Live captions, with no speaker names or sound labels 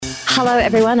Hello,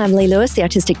 everyone. I'm Lee Lewis, the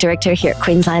Artistic Director here at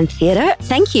Queensland Theatre.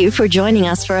 Thank you for joining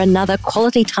us for another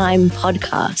Quality Time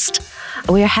podcast.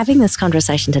 We're having this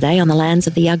conversation today on the lands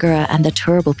of the Yagara and the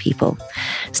Turrbal people.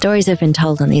 Stories have been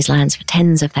told on these lands for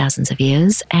tens of thousands of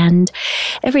years, and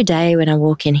every day when I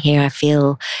walk in here, I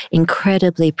feel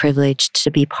incredibly privileged to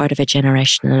be part of a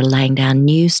generation that are laying down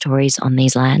new stories on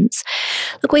these lands.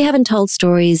 Look, we haven't told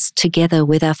stories together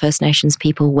with our First Nations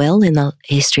people well in the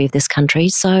history of this country,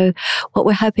 so what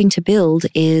we're hoping to build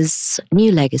is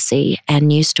new legacy and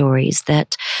new stories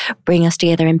that bring us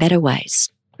together in better ways.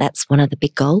 That's one of the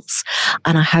big goals.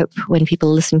 And I hope when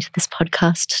people listen to this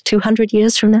podcast 200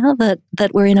 years from now that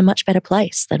we're in a much better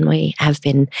place than we have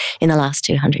been in the last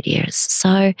 200 years.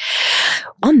 So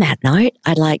on that note,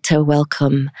 I'd like to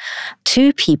welcome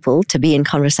two people to be in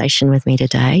conversation with me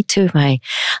today, two of my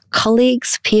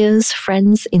colleagues, peers,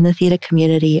 friends in the theatre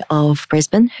community of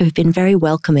Brisbane who've been very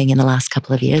welcoming in the last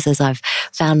couple of years as I've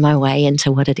found my way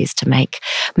into what it is to make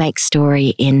story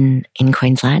in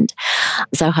Queensland.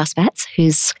 Zohar Spatz,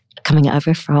 who's coming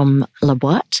over from La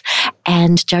Boite,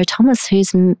 and Joe Thomas,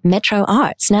 who's Metro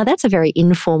Arts. Now, that's a very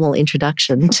informal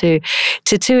introduction to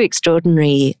two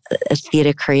extraordinary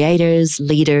theatre creators,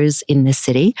 leaders in this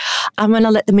city. I'm going to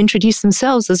let them introduce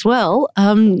themselves as well.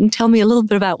 Tell me a little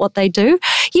bit about what they do.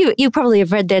 You probably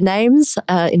have read their names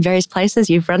in various places.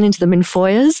 You've run into them in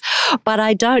foyers, but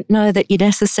I don't know that you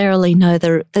necessarily know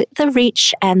the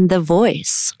reach and the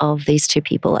voice of these two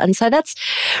people. And so that's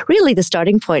really the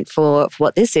starting point for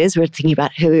what this is. I was thinking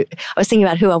about who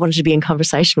I wanted to be in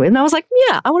conversation with. And I was like,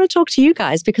 yeah, I want to talk to you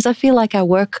guys because I feel like our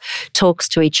work talks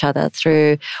to each other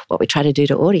through what we try to do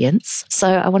to audience. So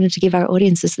I wanted to give our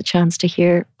audiences the chance to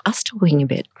hear us talking a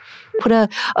bit, put a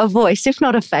voice, if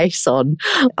not a face on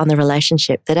the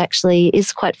relationship that actually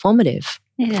is quite formative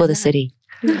for the city.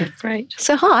 Yeah, great.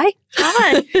 So hi.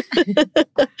 Hi.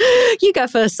 You go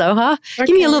first, Zohar. Okay.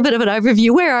 Give me a little bit of an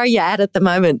overview. Where are you at the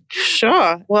moment?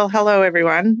 Sure. Well, hello,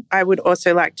 everyone. I would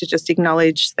also like to just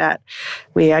acknowledge that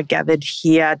we are gathered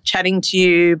here chatting to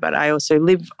you, but I also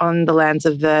live on the lands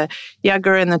of the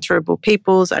Yagara and the Turrbal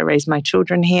peoples. I raise my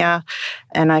children here,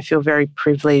 and I feel very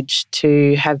privileged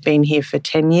to have been here for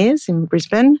 10 years in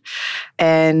Brisbane.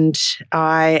 And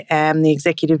I am the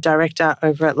Executive Director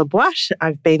over at La Boite.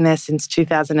 I've been there since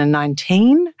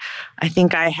 2019. I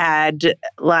think I had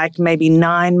maybe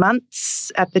 9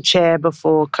 months at the chair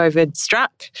before COVID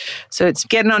struck. So it's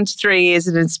getting on to 3 years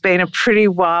and it's been a pretty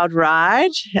wild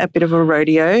ride, a bit of a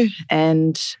rodeo.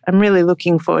 And I'm really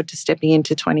looking forward to stepping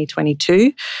into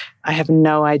 2022. I have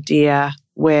no idea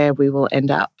where we will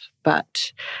end up,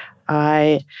 but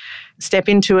I step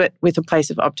into it with a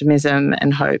place of optimism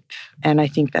and hope. And I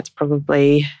think that's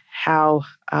probably how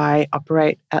I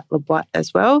operate at La Boite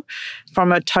as well.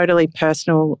 From a totally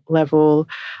personal level,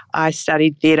 I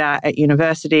studied theatre at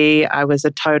university. I was a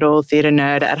total theatre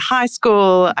nerd at high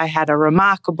school. I had a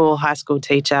remarkable high school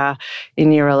teacher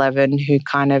in year 11 who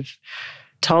kind of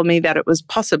told me that it was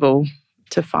possible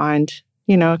to find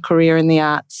a career in the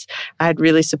arts. I had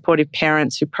really supportive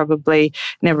parents who probably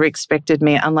never expected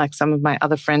me, unlike some of my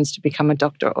other friends, to become a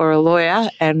doctor or a lawyer,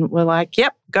 and were like,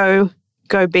 yep, go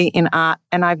be in art.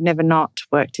 And I've never not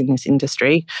worked in this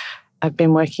industry. I've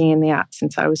been working in the arts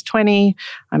since I was 20.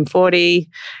 I'm 40.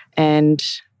 And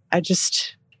I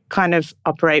just kind of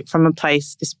operate from a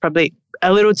place, this is probably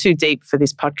a little too deep for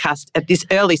this podcast at this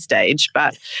early stage,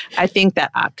 but I think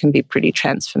that art can be pretty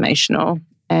transformational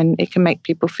and it can make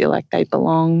people feel like they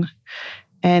belong.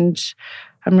 And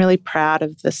I'm really proud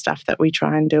of the stuff that we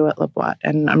try and do at La Boite.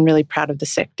 And I'm really proud of the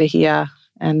sector here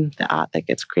and the art that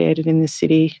gets created in this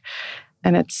city.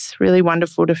 And it's really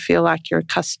wonderful to feel like you're a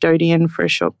custodian for a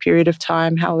short period of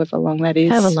time, however long that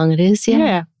is. However long it is,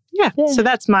 yeah. Yeah. So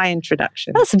that's my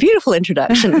introduction. That's a beautiful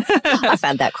introduction. I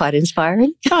found that quite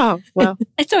inspiring. Oh, well.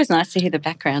 It's always nice to hear the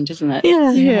background, isn't it?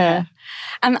 Yeah.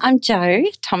 I'm Joe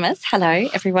Thomas. Hello,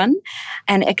 everyone.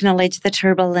 And acknowledge the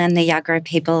Turrbal and the Yagara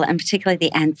people, and particularly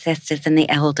the ancestors and the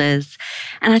elders.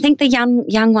 And I think the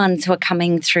young ones who are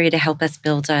coming through to help us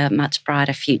build a much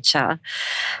brighter future.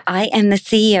 I am the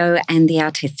CEO and the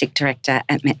Artistic Director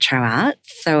at Metro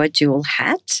Arts, so a dual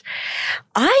hat.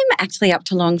 I'm actually up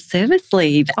to long service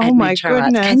leave at Metro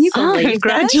Arts. Can you believe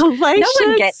congratulations. that? No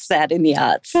one gets that in the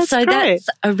arts. That's great. That's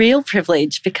a real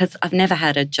privilege because I've never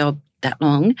had a job that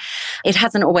long. It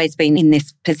hasn't always been in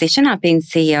this position. I've been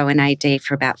CEO and AD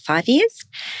for about 5 years.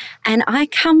 And I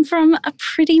come from a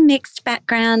pretty mixed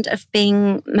background of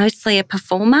being mostly a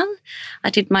performer. I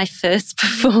did my first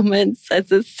performance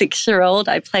as a 6-year-old.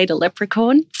 I played a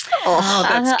leprechaun. Oh,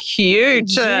 that's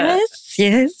cute. Yes.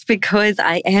 yes, because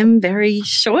I am very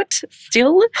short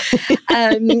still.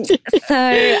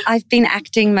 So I've been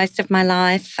acting most of my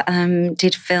life,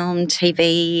 did film,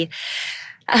 TV,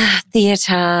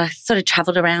 theatre, sort of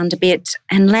travelled around a bit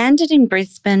and landed in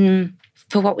Brisbane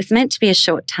for what was meant to be a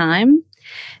short time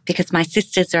because my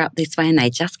sisters are up this way and they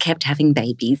just kept having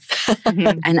babies.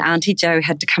 And Auntie Jo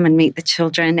had to come and meet the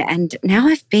children. And now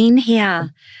I've been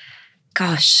here,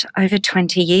 over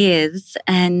 20 years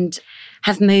and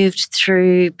have moved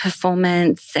through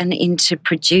performance and into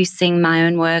producing my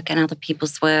own work and other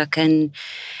people's work and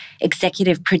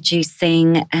executive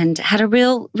producing, and had a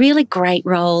really great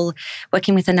role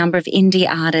working with a number of indie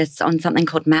artists on something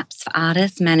called Maps for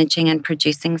Artists, managing and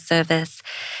producing service.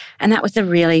 And that was a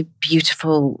really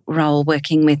beautiful role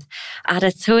working with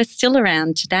artists who are still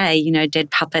around today, you know,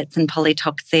 Dead Puppets and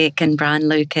Polytoxic and Brian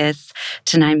Lucas,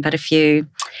 to name but a few,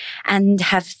 and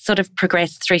have sort of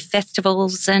progressed through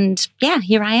festivals. And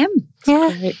here I am.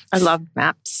 Yeah. I love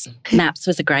Maps. Maps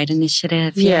was a great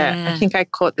initiative. Yeah. I think I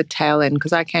caught the tail end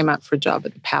because I came up for a job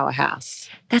at the Powerhouse.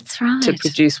 That's right. To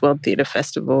produce World Theatre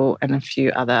Festival and a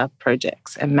few other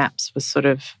projects. And Maps was sort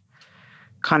of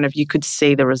you could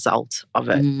see the result of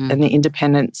it. And the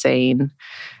independent scene,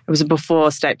 it was before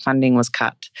state funding was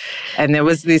cut. And there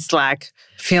was this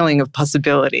feeling of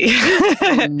possibility.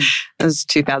 It was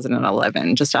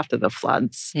 2011, just after the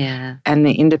floods. Yeah. And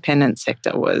the independent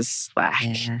sector was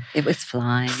it was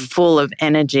flying. Full of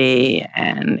energy,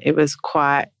 and it was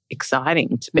quite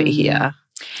exciting to be here.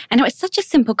 And it was such a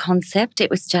simple concept.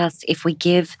 It was just, if we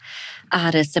give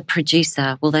artists a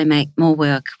producer, will they make more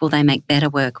work? Will they make better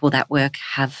work? Will that work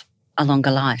have a longer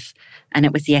life? And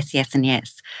it was yes, yes, and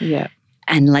yes. Yeah.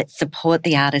 And let's support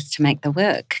the artist to make the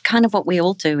work. Kind of what we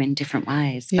all do in different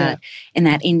ways. Yeah. But in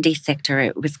that indie sector,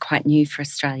 it was quite new for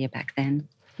Australia back then.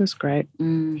 It was great.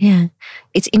 Yeah.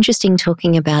 It's interesting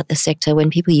talking about the sector. When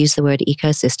people use the word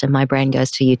ecosystem, my brain goes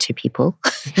to you two people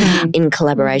in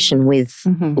collaboration with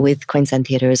Queensland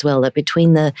Theatre as well. That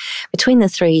between the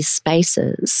three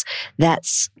spaces,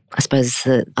 that's, I suppose,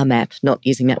 a map, not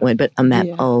using that word, but a map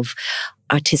of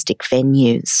artistic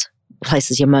venues,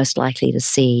 places you're most likely to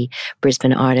see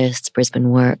Brisbane artists,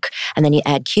 Brisbane work. And then you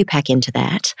add QPAC into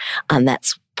that, and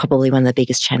that's probably one of the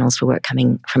biggest channels for work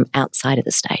coming from outside of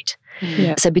the state.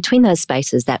 Yeah. So between those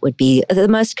spaces, that would be the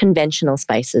most conventional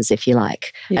spaces, if you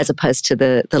like, as opposed to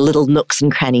the little nooks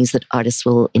and crannies that artists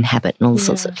will inhabit in all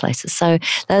sorts of places. So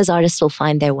those artists will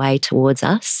find their way towards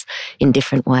us in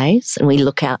different ways, and we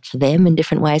look out for them in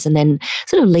different ways and then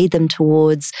sort of lead them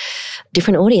towards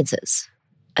different audiences.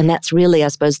 And that's really, I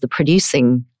suppose, the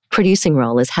producing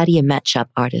role is how do you match up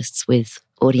artists with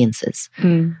audiences?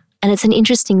 And it's an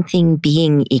interesting thing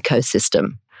being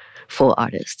ecosystem for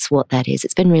artists, what that is.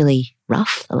 It's been really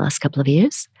rough the last couple of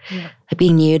years.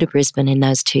 Being new to Brisbane in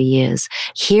those 2 years,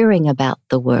 hearing about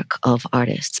the work of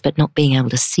artists but not being able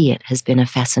to see it has been a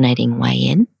fascinating way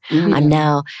in. I'm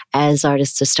now, as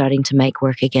artists are starting to make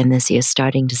work again this year,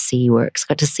 starting to see works.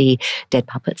 Got to see Dead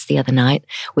Puppets the other night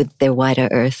with their Wider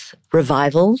Earth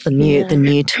revival, the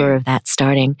new tour of that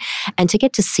starting, and to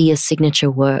get to see a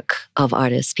signature work of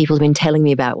artists. People have been telling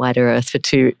me about Wider Earth for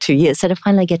two years, so to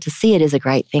finally get to see it is a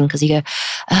great thing because you go,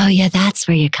 oh yeah, that's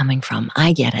where you're coming from.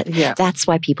 I get it. Yeah. That's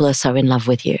why people are so in love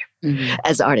with you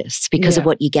as artists, because of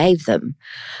what you gave them.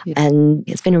 And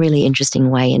it's been a really interesting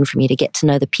way in for me to get to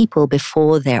know the people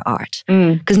before their art.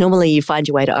 Because normally you find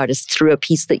your way to artists through a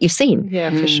piece that you've seen. Yeah,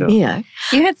 for sure. Yeah.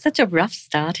 You had such a rough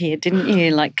start here, didn't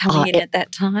you? Like coming in at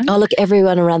that time. Oh, look,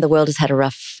 everyone around the world has had a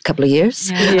rough couple of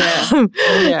years.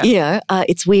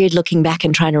 It's weird looking back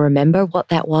and trying to remember what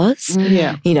that was.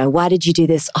 You know, why did you do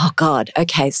this? Oh, God.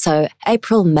 Okay, so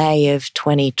April, May of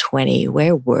 2020,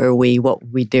 where were we? What were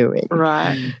we doing?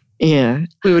 Right. Yeah.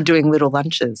 We were doing little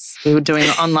lunches. We were doing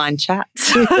online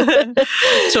chats,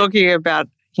 talking about,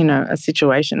 a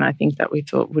situation I think that we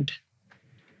thought would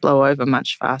blow over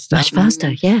much faster. Much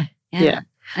faster, yeah.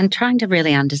 And trying to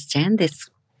really understand this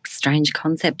strange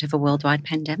concept of a worldwide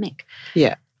pandemic.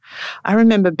 Yeah. I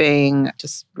remember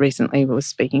just recently was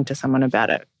speaking to someone about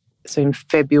it. So in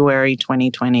February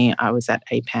 2020, I was at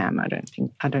APAM.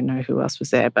 I don't know who else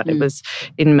was there, but it was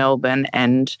in Melbourne,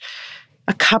 and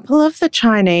a couple of the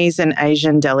Chinese and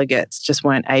Asian delegates just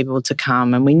weren't able to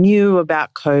come, and we knew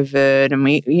about COVID, and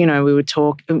we would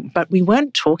talk, but we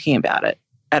weren't talking about it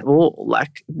at all.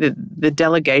 Like the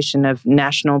delegation of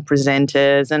national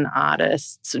presenters and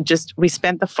artists, we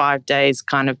spent the 5 days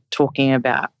kind of talking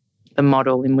about the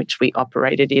model in which we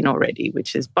operated in already,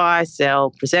 which is buy,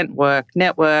 sell, present work,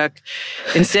 network,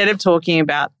 instead of talking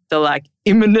about the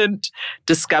imminent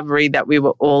discovery that we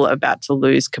were all about to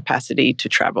lose capacity to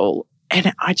travel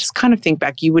And I just kind of think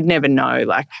back, you would never know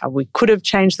like how we could have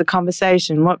changed the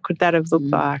conversation. What could that have looked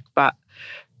like? But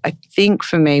I think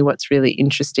for me, what's really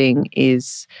interesting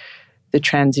is the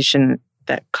transition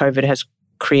that COVID has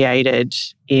created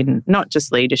in not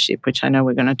just leadership, which I know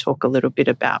we're going to talk a little bit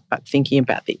about, but thinking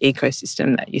about the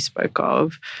ecosystem that you spoke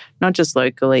of, not just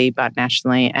locally, but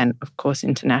nationally and, of course,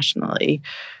 internationally.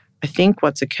 I think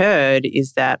what's occurred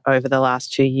is that over the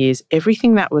last 2 years,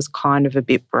 everything that was kind of a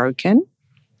bit broken,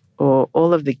 or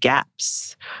all of the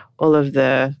gaps, all of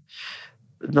the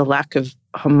lack of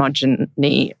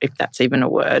homogeny, if that's even a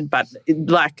word, but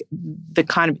like the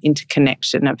kind of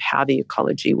interconnection of how the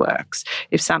ecology works.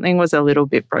 If something was a little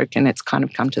bit broken, it's kind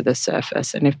of come to the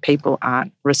surface. And if people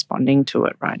aren't responding to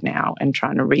it right now and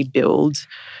trying to rebuild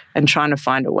and trying to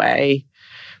find a way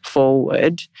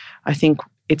forward, I think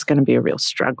it's going to be a real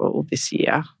struggle this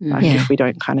year. Like if we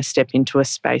don't kind of step into a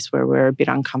space where we're a bit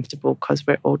uncomfortable because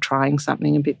we're all trying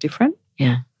something a bit different.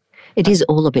 Yeah. It is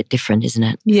all a bit different, isn't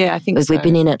it? Yeah, I think so. We've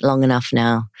been in it long enough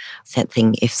now. It's that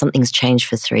thing, if something's changed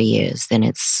for 3 years, then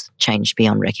it's changed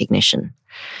beyond recognition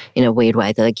in a weird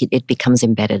way. Like it becomes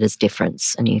embedded as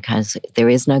difference, and you kind of, there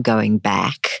is no going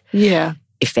back. Yeah.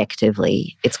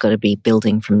 Effectively, it's got to be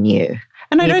building from new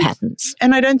patterns.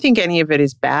 And I don't think any of it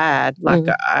is bad. Like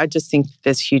I just think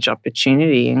there's huge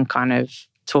opportunity in kind of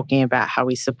talking about how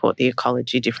we support the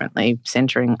ecology differently,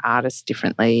 centering artists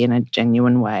differently in a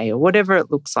genuine way, or whatever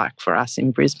it looks like for us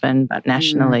in Brisbane, but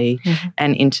nationally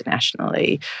and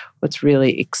internationally. What's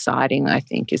really exciting, I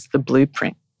think, is the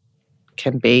blueprint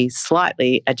can be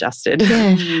slightly adjusted.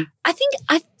 Yeah. I think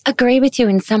I agree with you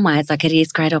in some ways, like it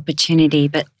is great opportunity,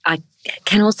 but I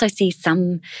can also see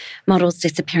some models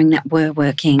disappearing that were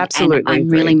working. Absolutely. And I'm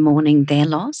really mourning their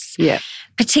loss. Yeah.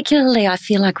 Particularly, I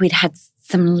feel like we'd had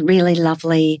some really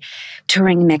lovely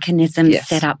touring mechanisms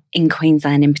set up in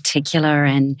Queensland in particular,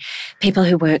 and people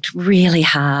who worked really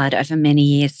hard over many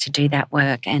years to do that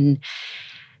work. And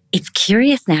it's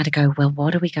curious now to go, well,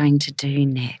 what are we going to do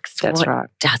next? That's right. What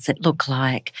does it look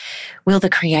like? Will the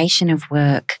creation of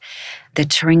work, the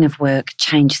touring of work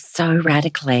change so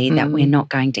radically that we're not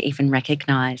going to even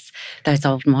recognise those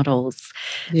old models?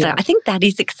 Yeah. So I think that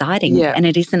is exciting and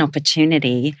it is an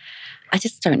opportunity. I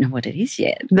just don't know what it is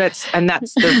yet. That's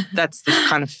the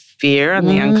kind of fear and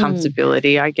the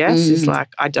uncomfortability, I guess, is like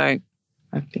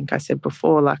I think I said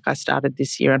before, like I started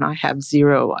this year and I have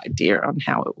zero idea on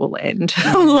how it will end.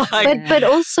 But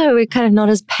also we're kind of not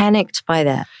as panicked by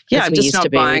that. Yeah, I'm just not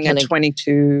buying a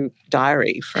 22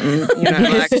 diary from,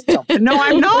 no,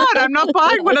 I'm not. I'm not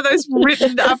buying one of those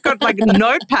written, I've got like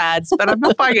notepads, but I'm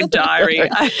not buying a diary.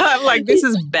 I'm like, this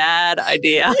is a bad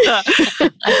idea.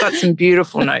 I've got some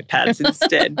beautiful notepads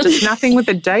instead. Just nothing with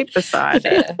a date beside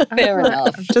it. Fair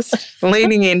enough. Just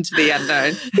leaning into the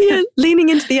unknown. Yeah, leaning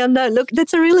into the unknown. Look,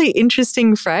 that's a really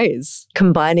interesting phrase,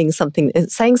 combining something,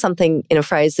 saying something in a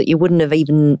phrase that you wouldn't have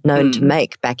even known to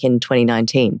make back in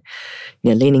 2019,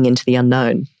 leaning into the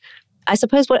unknown. I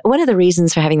suppose one of the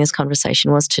reasons for having this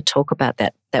conversation was to talk about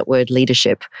that word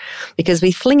leadership, because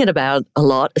we fling it about a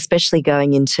lot, especially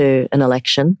going into an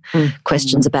election,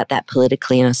 questions about that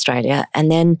politically in Australia.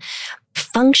 And then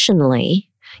functionally,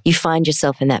 you find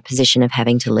yourself in that position of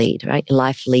having to lead, right?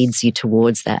 Life leads you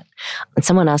towards that. And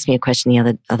someone asked me a question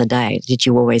the other day, did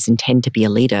you always intend to be a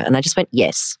leader? And I just went,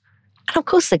 yes. And of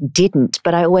course I didn't,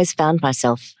 but I always found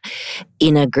myself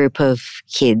in a group of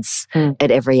kids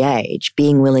at every age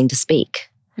being willing to speak,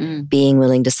 being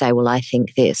willing to say, well, I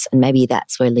think this. And maybe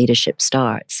that's where leadership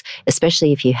starts,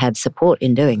 especially if you have support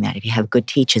in doing that, if you have good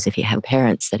teachers, if you have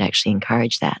parents that actually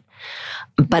encourage that.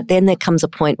 But then there comes a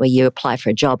point where you apply for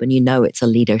a job and it's a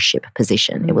leadership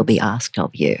position. It will be asked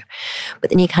of you. But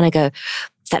then you kind of go,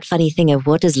 it's that funny thing of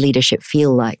what does leadership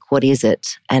feel like? What is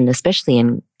it? And especially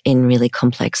in really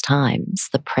complex times,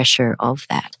 the pressure of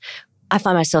that. I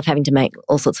find myself having to make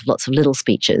lots of little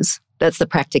speeches. That's the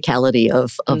practicality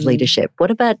of leadership. What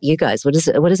about you guys? What does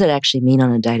it actually mean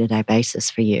on a day-to-day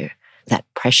basis for you? That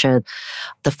pressure,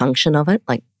 the function of it?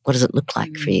 Like, what does it look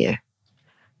like for you?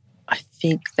 I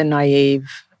think the naive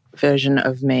version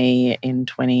of me in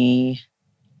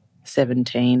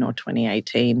 2017 or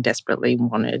 2018 desperately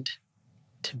wanted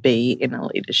to be in a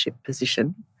leadership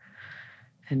position.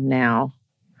 And now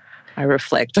I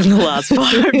reflect on the last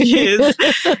 5 years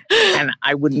and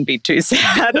I wouldn't be too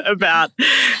sad about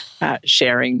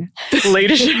sharing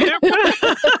leadership.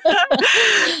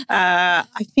 I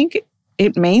think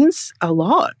it means a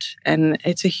lot and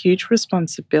it's a huge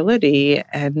responsibility,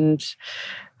 and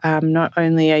not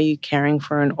only are you caring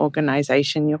for an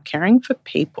organisation, you're caring for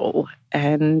people,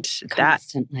 and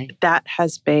constantly. That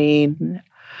has been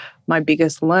my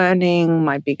biggest learning,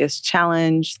 my biggest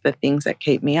challenge, the things that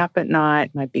keep me up at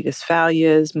night, my biggest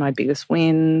failures, my biggest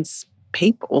wins,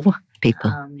 people.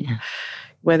 Yeah.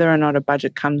 Whether or not a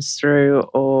budget comes through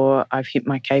or I've hit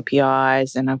my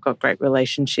KPIs and I've got great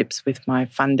relationships with my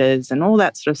funders and all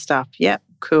that sort of stuff. Yep,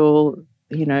 cool.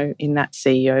 You know, in that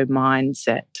CEO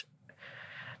mindset,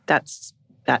 that's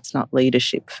not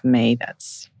leadership for me.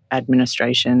 That's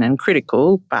administration and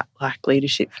critical, but like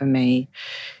leadership for me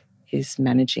is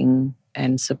managing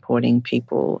and supporting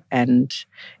people, and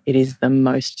it is the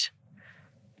most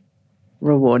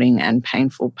rewarding and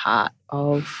painful part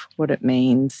of what it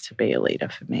means to be a leader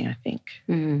for me, I think.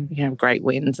 You have great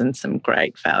wins and some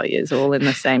great failures all in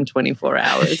the same 24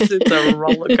 hours. It's a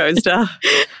roller coaster.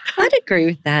 I'd agree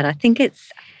with that. I think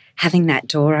it's having that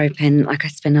door open. Like I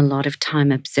spend a lot of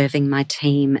time observing my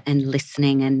team and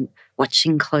listening and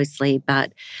watching closely,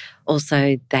 but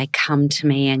also they come to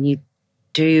me, and you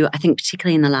do, I think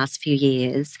particularly in the last few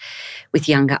years with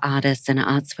younger artists and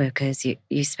arts workers,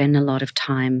 you spend a lot of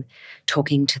time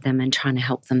talking to them and trying to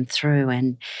help them through.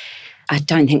 And I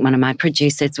don't think one of my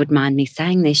producers would mind me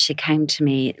saying this. She came to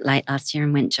me late last year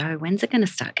and went, "Jo, when's it going to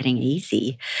start getting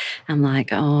easy?" I'm like,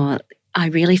 "Oh, I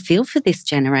really feel for this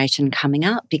generation coming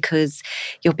up, because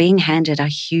you're being handed a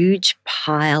huge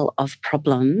pile of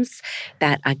problems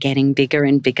that are getting bigger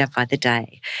and bigger by the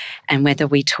day." And whether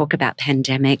we talk about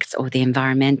pandemics or the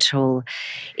environmental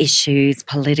issues,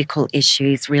 political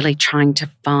issues, really trying to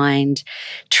find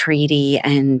treaty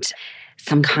and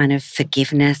some kind of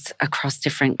forgiveness across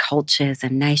different cultures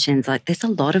and nations, like there's a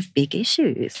lot of big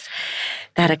issues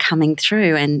that are coming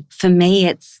through. And for me,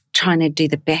 it's trying to do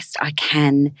the best I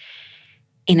can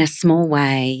in a small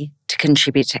way to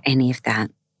contribute to any of that.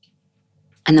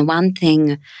 And the one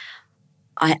thing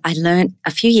I learned a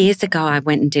few years ago, I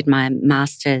went and did my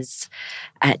master's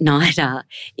at NIDA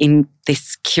in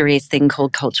this curious thing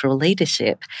called cultural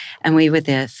leadership. And we were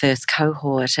the first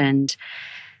cohort, and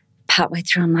partway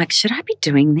through, I'm like, should I be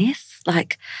doing this?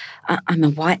 Like, I'm a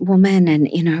white woman and,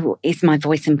 you know, is my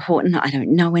voice important? I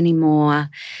don't know anymore.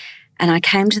 And I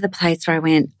came to the place where I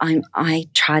went, I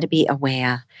try to be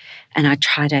aware, and I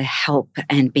try to help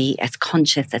and be as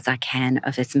conscious as I can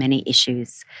of as many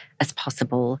issues as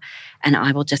possible. And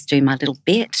I will just do my little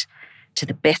bit to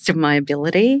the best of my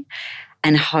ability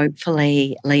and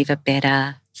hopefully leave a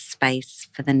better space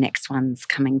for the next ones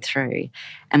coming through.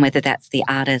 And whether that's the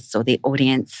artists or the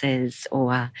audiences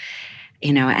or,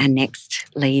 you know, our next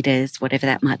leaders, whatever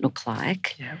that might look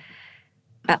like. Yeah.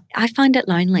 But I find it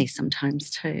lonely sometimes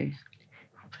too.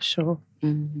 For sure.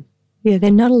 Mm. Yeah,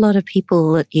 there are not a lot of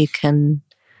people that you can,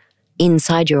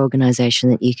 inside your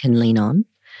organisation, that you can lean on.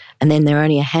 And then there are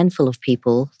only a handful of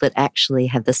people that actually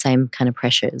have the same kind of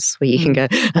pressures where you can go,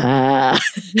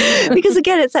 Because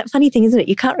again, it's that funny thing, isn't it?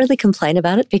 You can't really complain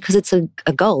about it because it's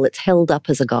a goal. It's held up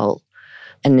as a goal.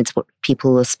 And it's what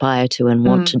people aspire to and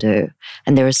want to do.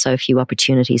 And there are so few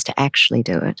opportunities to actually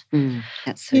do it.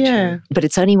 That's so true. But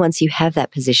it's only once you have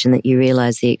that position that you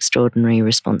realise the extraordinary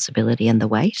responsibility and the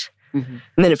weight. Mm-hmm.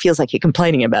 And then it feels like you're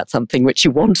complaining about something which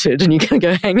you wanted and you're going to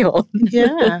go, hang on.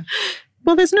 Yeah.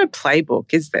 Well, there's no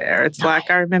playbook, is there? It's like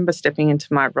I remember stepping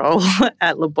into my role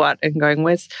at La Boîte and going,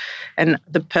 and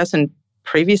the person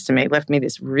previous to me left me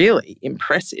this really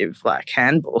impressive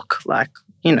handbook,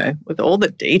 you know, with all the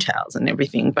details and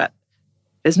everything, but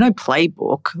there's no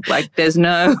playbook. There's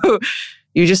no,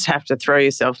 you just have to throw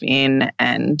yourself in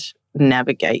and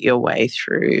navigate your way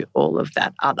through all of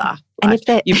that other. And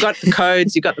if you've got the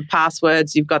codes, you've got the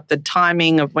passwords, you've got the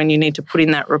timing of when you need to put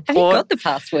in that report. Have you got the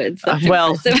passwords?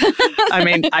 Well, I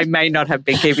mean, I may not have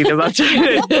been keeping them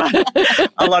updated,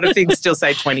 but a lot of things still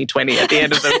say 2020 at the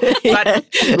end of them.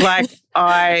 But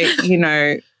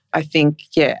I think,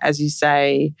 as you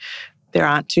say, there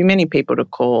aren't too many people to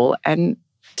call. And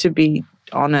to be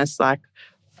honest,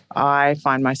 I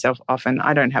find myself often,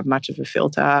 I don't have much of a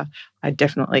filter. I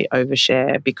definitely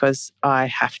overshare because I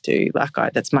have to.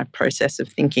 That's my process of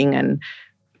thinking, and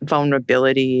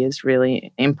vulnerability is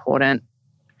really important.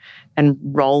 And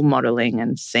role modeling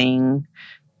and seeing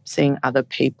other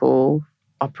people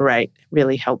operate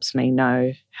really helps me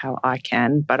know how I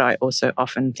can. But I also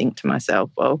often think to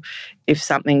myself, well, if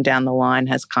something down the line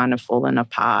has kind of fallen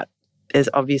apart, there's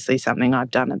obviously something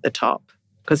I've done at the top.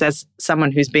 Because as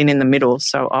someone who's been in the middle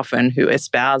so often, who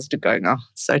espoused going, oh,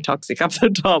 so toxic up the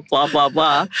top, blah, blah,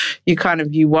 blah,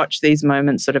 you watch these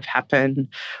moments sort of happen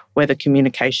where the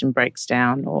communication breaks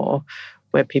down or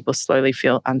where people slowly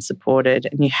feel unsupported,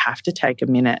 and you have to take a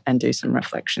minute and do some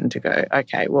reflection to go,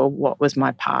 okay, well, what was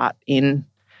my part in,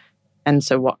 and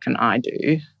so what can I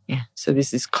do? Yeah. So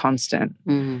this is constant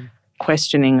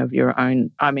questioning of your own.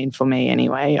 I mean, for me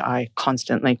anyway, I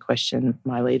constantly question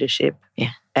my leadership.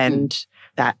 Yeah. And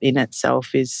that in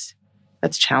itself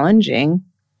that's challenging.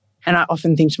 And I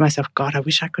often think to myself, God, I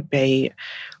wish I could be,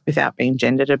 without being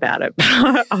gendered about it,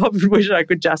 I wish I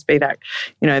could just be that,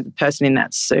 the person in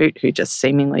that suit who just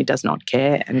seemingly does not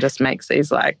care and just makes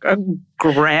these like a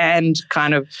grand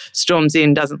kind of storms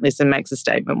in, doesn't listen, makes a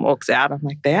statement, walks out. I'm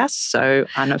like, they are so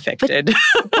unaffected.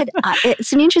 But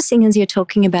it's an interesting, as you're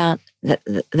talking about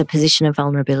the position of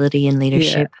vulnerability in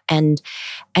leadership and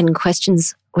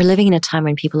questions. We're living in a time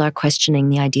when people are questioning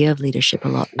the idea of leadership a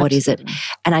lot. What is it?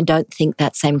 And I don't think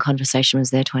that same conversation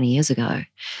was there 20 years ago.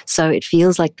 So it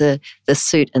feels like the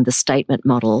suit and the statement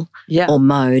model or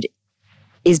mode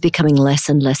is becoming less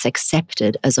and less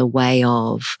accepted as a way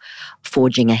of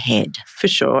forging ahead. For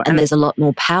sure. And there's a lot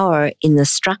more power in the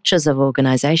structures of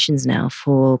organizations now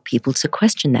for people to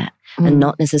question that and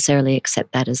not necessarily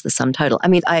accept that as the sum total. I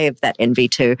mean, I have that envy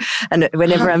too. And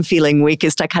whenever I'm feeling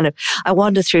weakest, I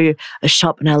wander through a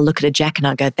shop and I'll look at a jacket and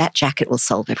I'll go, that jacket will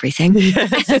solve everything.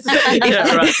 Yes.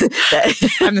 Yeah, right.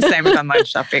 I'm the same with online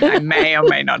shopping. I may or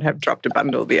may not have dropped a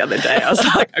bundle the other day. I was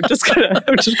like, I'm just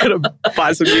gonna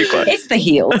buy some new clothes. It's the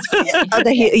heels.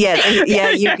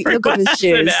 You're good with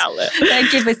shoes.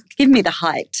 They give me the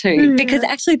height too, because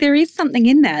actually there is something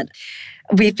in that.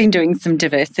 We've been doing some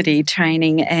diversity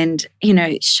training and,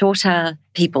 shorter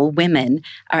people, women,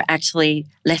 are actually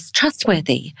less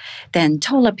trustworthy than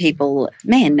taller people,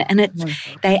 men. And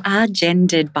they are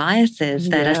gendered biases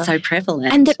that are so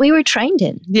prevalent. And that we were trained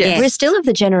in. Yes. We're still of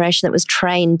the generation that was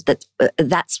trained that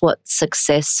that's what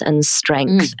success and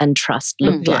strength and trust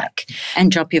looked like. And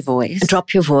drop your voice.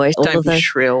 Drop your voice. Don't be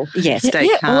shrill. Yes. Stay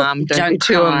calm. Don't be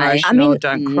too emotional.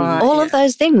 Don't cry. All of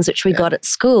those things which we got at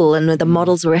school and the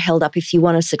models were held up. If you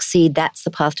want to succeed, that's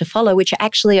the path to follow, which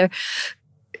actually are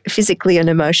physically and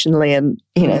emotionally and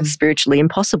spiritually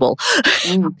impossible.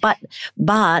 But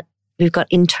we've got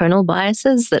internal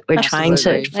biases that we're trying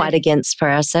to fight against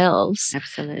for ourselves.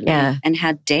 Absolutely. Yeah. And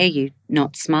how dare you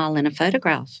not smile in a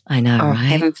photograph? I know, right?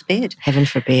 Heaven forbid. Heaven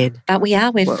forbid. But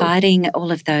we're fighting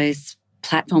all of those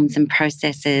platforms and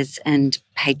processes and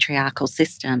patriarchal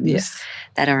systems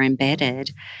that are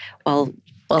embedded. Well,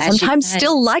 sometimes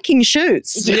still liking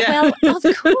shoes. Yeah. Well,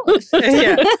 of course.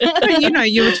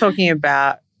 But, you were talking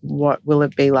about what will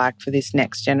it be like for this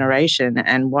next generation?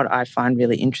 And what I find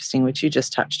really interesting, which you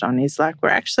just touched on, is like we're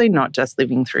actually not just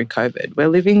living through COVID. We're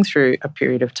living through a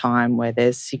period of time where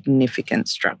there's significant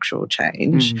structural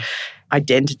change.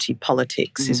 Identity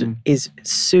politics is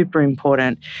super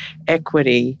important.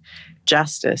 Equity,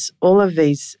 justice, all of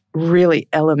these really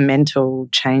elemental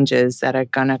changes that are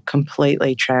going to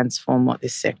completely transform what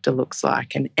this sector looks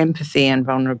like. And empathy and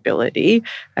vulnerability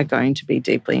are going to be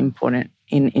deeply important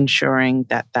in ensuring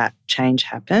that change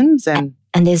happens. And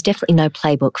there's definitely no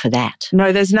playbook for that.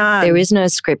 No, there's none. There is no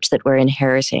script that we're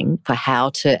inheriting for how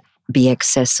to be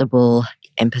accessible,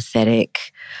 empathetic.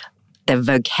 The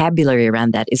vocabulary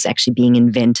around that is actually being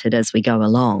invented as we go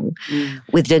along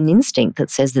with an instinct that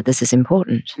says that this is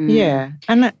important. Yeah.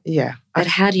 And But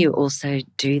how do you also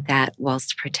do that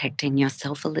whilst protecting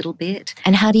yourself a little bit?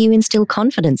 And how do you instill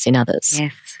confidence in others?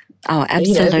 Yes. Oh,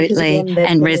 absolutely.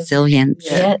 And resilience.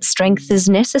 Yeah, strength is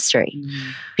necessary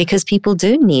because people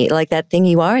do need, like that thing,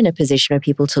 you are in a position where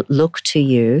people to look to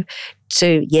you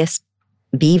to, yes,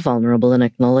 be vulnerable and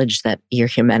acknowledge that your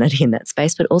humanity in that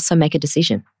space, but also make a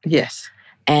decision. Yes.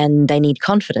 And they need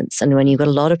confidence. And when you've got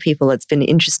a lot of people, it's been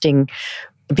interesting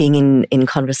being in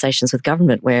conversations with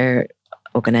government where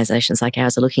organisations like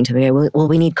ours are looking to me, well,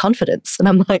 we need confidence. And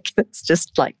I'm like, it's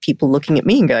just like people looking at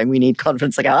me and going, we need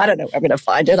confidence. I go, I don't know where I'm going to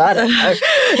find it. I don't know.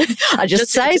 I just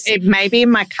say it may be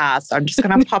in my car, so I'm just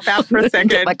going to pop out for a second.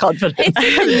 Get my confidence.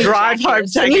 Drive home,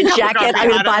 take a jacket. I'm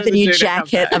going to buy the new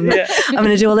jacket. I'm going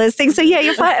to do all those things. So yeah,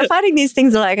 you're fighting these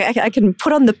things like I can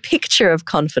put on the picture of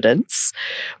confidence,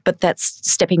 but that's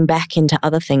stepping back into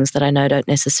other things that I know don't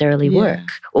necessarily work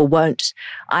or won't.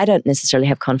 I don't necessarily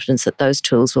have confidence that those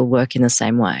tools will work in the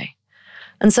same way.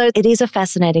 And so it is a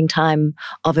fascinating time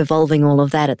of evolving all of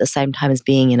that at the same time as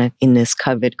being in this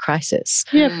COVID crisis.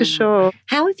 Yeah, for sure.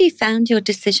 How have you found your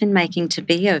decision-making to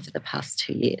be over the past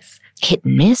 2 years? Hit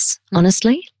and miss,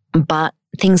 honestly. But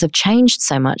things have changed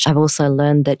so much. I've also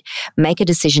learned that make a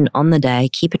decision on the day,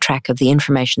 keep a track of the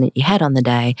information that you had on the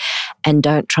day, and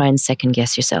don't try and second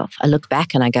guess yourself. I look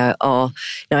back and I go, oh,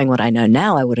 knowing what I know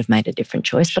now, I would have made a different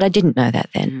choice, but I didn't know that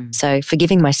then. So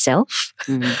forgiving myself.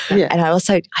 And I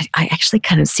also, I actually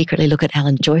kind of secretly look at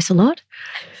Alan Joyce a lot.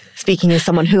 speaking as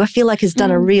someone who I feel like has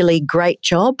done a really great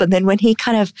job. And then when he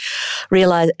kind of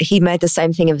realized, he made the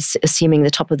same thing of assuming the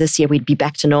top of this year we'd be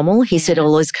back to normal. He set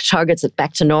all those targets at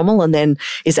back to normal and then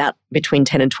is out between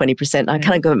 10 and 20%. I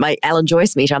kind of go at my Alan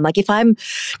Joyce meter. I'm like, if I'm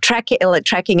tracking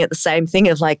at the same thing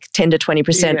of like 10 to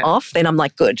 20% off, then I'm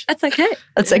like, good. That's okay.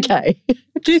 That's okay.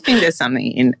 I do think there's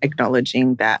something in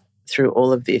acknowledging that through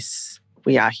all of this,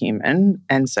 we are human.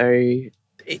 And so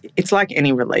it's like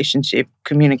any relationship,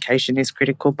 communication is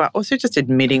critical, but also just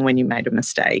admitting when you made a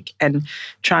mistake and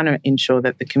trying to ensure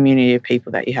that the community of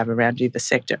people that you have around you, the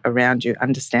sector around you,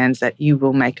 understands that you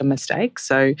will make a mistake.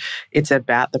 So it's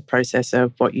about the process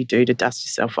of what you do to dust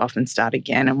yourself off and start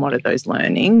again, and what are those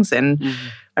learnings. And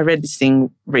I read this thing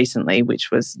recently,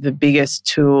 which was the biggest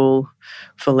tool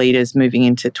for leaders moving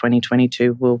into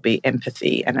 2022 will be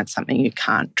empathy, and it's something you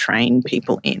can't train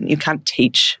people in. You can't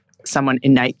teach someone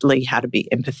innately how to be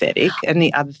empathetic. And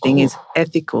the other thing is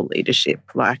ethical leadership.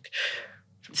 Like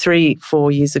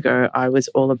 3-4 years ago, I was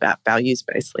all about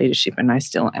values-based leadership, and I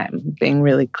still am, being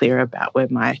really clear about where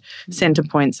my centre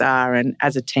points are. And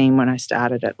as a team, when I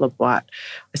started at La Boite,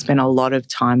 I spent a lot of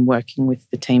time working with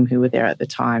the team who were there at the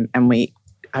time, and we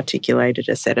articulated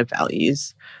a set of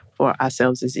values for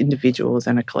ourselves as individuals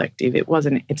and a collective.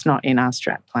 It's not in our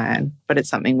strat plan, but it's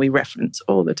something we reference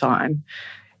all the time.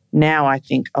 Now I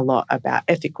think a lot about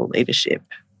ethical leadership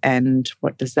and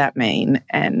what does that mean?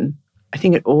 And I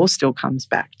think it all still comes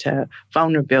back to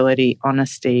vulnerability,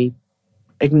 honesty,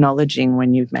 acknowledging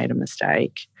when you've made a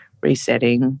mistake,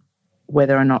 resetting,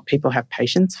 whether or not people have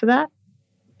patience for that,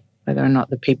 whether or not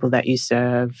the people that you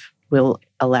serve will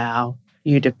allow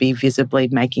you to be visibly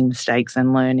making mistakes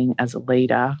and learning as a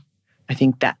leader. I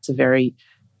think that's a very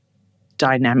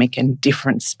dynamic and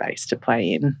different space to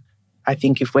play in. I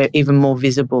think if we're even more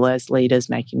visible as leaders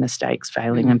making mistakes,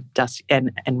 failing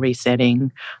and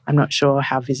resetting, I'm not sure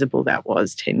how visible that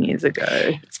was 10 years ago.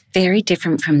 It's very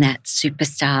different from that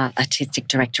superstar artistic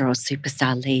director or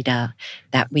superstar leader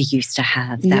that we used to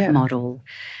have, that model,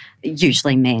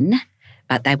 usually men,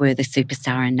 but they were the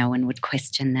superstar and no one would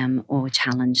question them or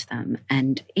challenge them.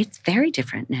 And it's very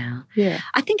different now. Yeah.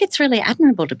 I think it's really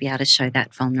admirable to be able to show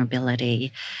that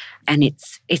vulnerability. And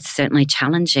it's certainly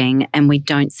challenging, and we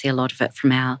don't see a lot of it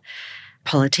from our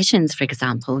politicians, for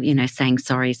example. You know, saying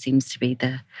sorry seems to be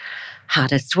the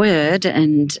hardest word,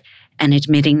 and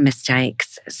admitting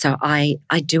mistakes. So I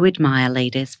do admire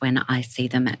leaders when I see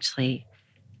them actually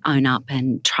own up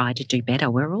and try to do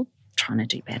better. We're all trying to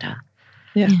do better.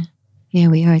 Yeah,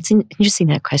 we are. It's interesting,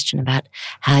 that question about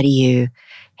how do you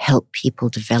help people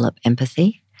develop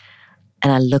empathy?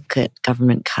 And I look at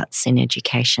government cuts in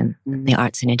education, the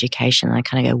arts in education, and I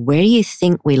kind of go, where do you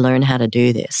think we learn how to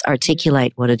do this?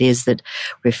 Articulate what it is that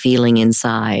we're feeling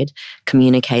inside,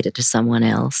 communicate it to someone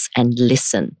else, and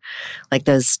listen. Like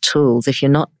those tools, if you're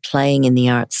not playing in the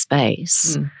arts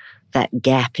space, that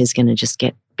gap is going to just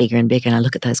get bigger and bigger. And I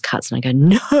look at those cuts and I go,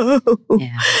 no.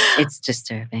 Yeah, it's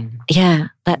disturbing. Yeah,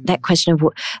 that question of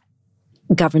what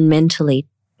governmentally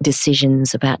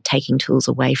decisions about taking tools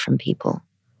away from people.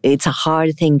 It's a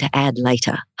hard thing to add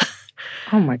later.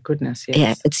 Oh my goodness, yes.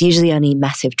 Yeah, it's usually only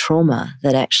massive trauma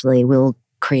that actually will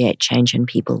create change in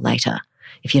people later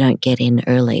if you don't get in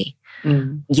early.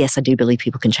 Yes, I do believe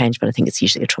people can change, but I think it's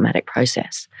usually a traumatic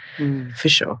process. For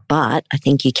sure. But I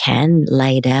think you can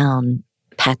lay down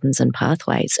patterns and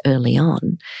pathways early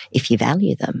on if you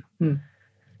value them.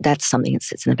 That's something that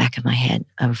sits in the back of my head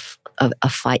of a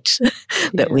fight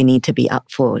that we need to be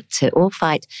up for,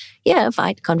 fight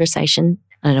conversation.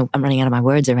 I don't know, I'm running out of my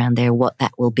words around there, what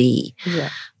that will be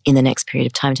in the next period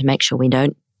of time to make sure we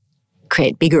don't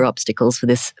create bigger obstacles for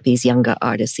these younger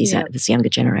artists, this younger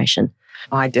generation.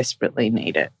 I desperately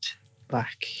need it.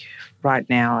 Like right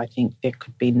now, I think there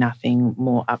could be nothing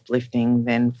more uplifting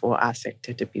than for our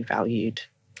sector to be valued.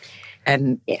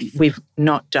 And we've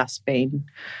not just been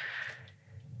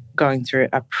going through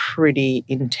a pretty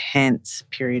intense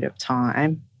period of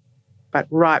time, but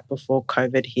right before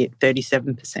COVID hit,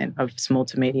 37% of small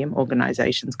to medium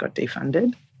organisations got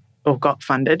defunded or got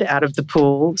funded out of the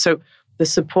pool. So the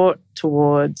support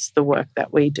towards the work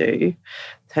that we do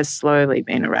has slowly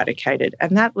been eradicated.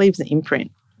 And that leaves an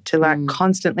imprint to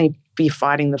constantly be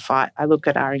fighting the fight. I look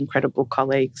at our incredible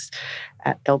colleagues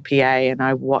at LPA and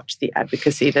I watch the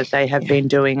advocacy that they have been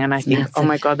doing, and I think, massive. Oh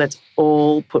my God, that's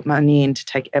all put money in to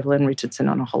take Evelyn Richardson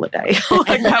on a holiday.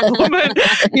 Like that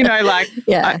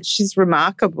woman, she's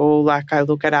remarkable. Like I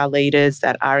look at our leaders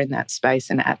that are in that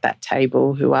space and at that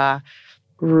table who are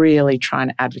really trying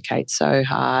to advocate so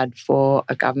hard for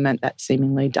a government that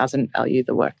seemingly doesn't value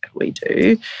the work that we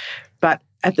do. But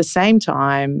at the same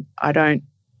time, I don't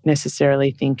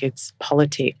necessarily think it's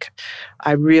politic.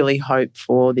 I really hope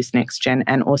for this next gen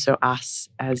and also us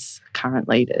as current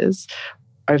leaders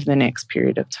over the next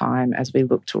period of time as we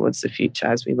look towards the future,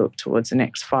 as we look towards the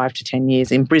next 5 to 10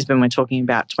 years. In Brisbane, we're talking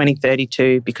about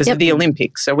 2032 because of the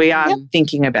Olympics. So we are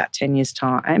thinking about 10 years'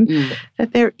 time,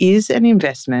 that there is an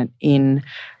investment in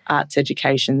arts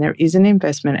education. There is an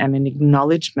investment and an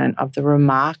acknowledgement of the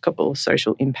remarkable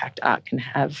social impact art can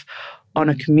have on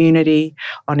a community,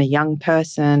 on a young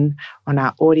person, on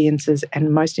our audiences,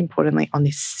 and most importantly, on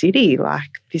this city.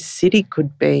 Like, this city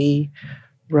could be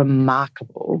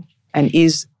remarkable and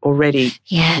is already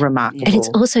remarkable. And it's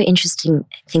also interesting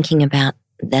thinking about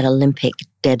that Olympic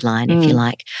deadline, if you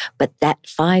like, but that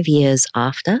 5 years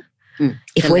after,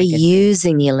 if we're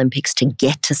using the Olympics to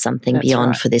get to something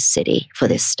beyond for this city, for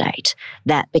this state,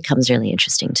 that becomes really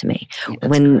interesting to me.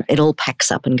 When it all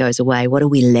packs up and goes away, what are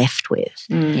we left with?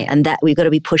 And that we've got to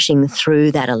be pushing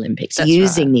through that Olympics,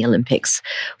 using the Olympics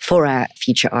for our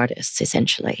future artists,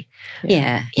 essentially.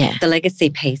 Yeah. The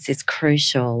legacy piece is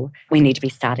crucial. We need to be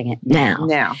starting it now.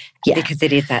 Because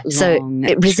it is that long. So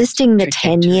resisting the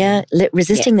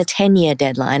 10-year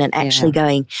deadline and actually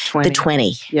going 20. the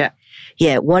 20.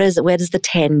 Yeah, where does the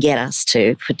 10 get us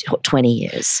to for 20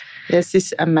 years? There's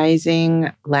this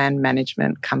amazing land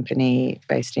management company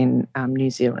based in New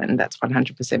Zealand that's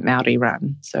 100% Maori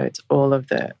run. So it's all of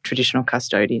the traditional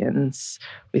custodians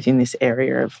within this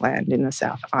area of land in the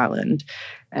South Island.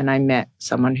 And I met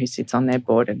someone who sits on their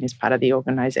board and is part of the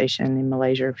organisation in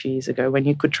Malaysia a few years ago when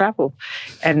you could travel.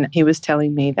 And he was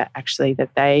telling me that actually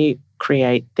that they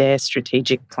create their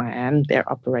strategic plan, their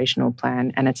operational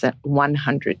plan, and it's a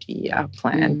 100-year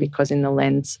plan because in the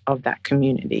lens of that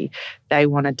community, they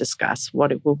want to discuss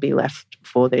what it will be left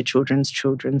for their children's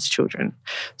children's children.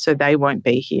 So they won't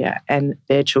be here and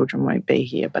their children won't be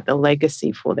here, but the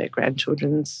legacy for their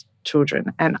grandchildren's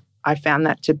children. And I found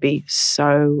that to be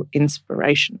so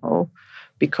inspirational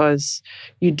because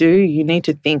you need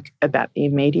to think about the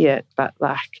immediate, but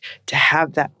like to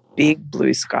have that big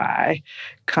blue sky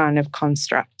kind of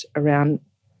construct around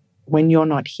when you're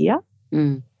not here.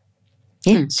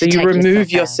 So you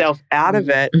remove yourself out of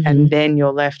it and then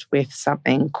you're left with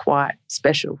something quite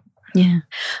special. Yeah.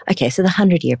 Okay, so the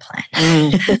 100-year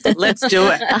plan. Let's do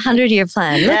it. A 100-year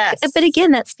plan. Yes. Look, but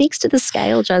again, that speaks to the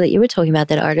scale, Jo, that you were talking about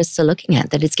that artists are looking at,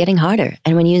 that it's getting harder.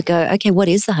 And when you go, okay, what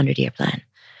is the 100-year plan?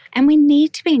 And we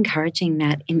need to be encouraging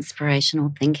that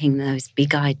inspirational thinking, those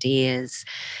big ideas.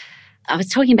 I was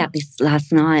talking about this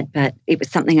last night, but it was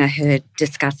something I heard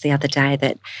discussed the other day,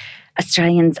 that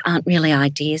Australians aren't really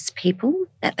ideas people,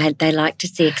 that they like to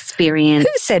see experience.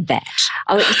 Who said that?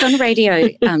 Oh, it was on a radio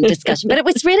discussion, but it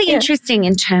was really interesting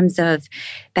in terms of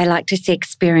they like to see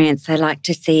experience, they like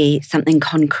to see something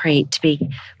concrete, to be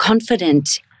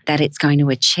confident that it's going to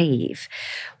achieve.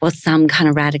 Well, some kind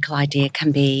of radical idea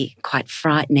can be quite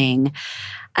frightening.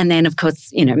 And then, of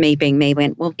course, me being me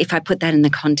went, well, if I put that in the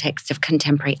context of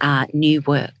contemporary art, new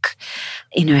work,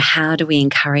 how do we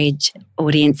encourage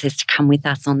audiences to come with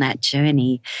us on that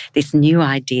journey, this new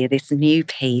idea, this new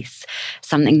piece,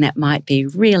 something that might be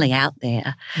really out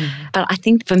there. But I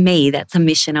think for me, that's a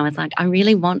mission. I was like, I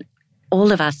really want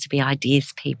all of us to be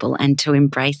ideas people and to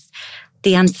embrace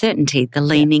the uncertainty, the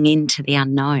leaning into the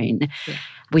unknown,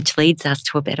 which leads us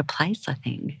to a better place, I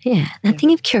think. Yeah. And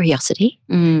think of curiosity.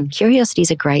 Curiosity is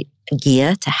a great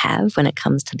gear to have when it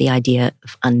comes to the idea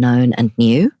of unknown and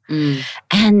new.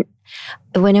 And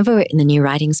whenever we're in the new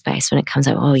writing space, when it comes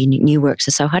out, new works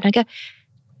are so hard, I go,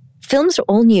 films are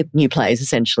all new plays,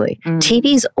 essentially.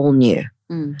 TV's all new.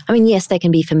 I mean, yes, they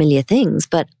can be familiar things,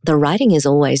 but the writing is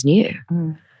always new.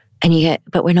 And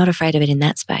but we're not afraid of it in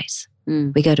that space.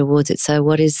 We go towards it. So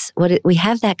we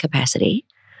have that capacity,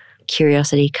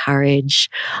 curiosity, courage,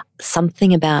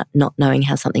 something about not knowing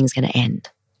how something's going to end.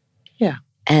 Yeah.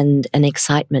 And an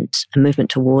excitement, a movement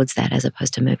towards that as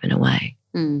opposed to movement away.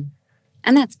 And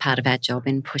that's part of our job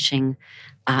in pushing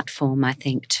art form, I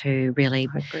think, to really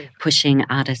pushing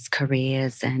artists'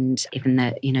 careers and even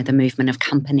the movement of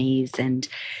companies and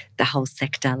the whole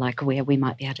sector, like where we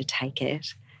might be able to take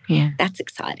it. Yeah. That's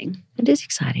exciting. It is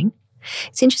exciting.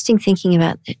 It's interesting thinking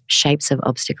about the shapes of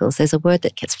obstacles. There's a word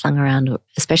that gets flung around,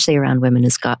 especially around women,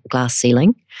 is glass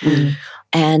ceiling.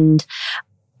 And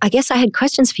I guess I had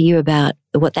questions for you about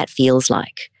what that feels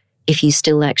like, if you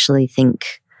still actually think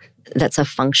that's a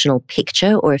functional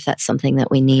picture or if that's something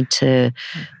that we need to...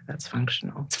 That's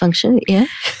functional. It's functional, yeah.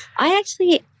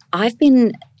 I've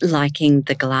been liking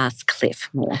the glass cliff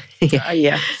more.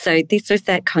 So this was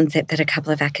that concept that a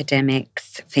couple of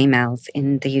academics, females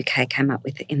in the UK, came up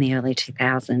with in the early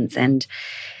 2000s. And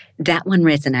that one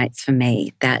resonates for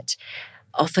me, that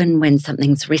often when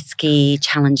something's risky,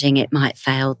 challenging, it might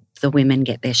fail, the women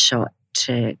get their shot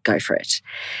to go for it.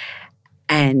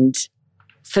 And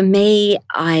for me,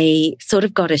 I sort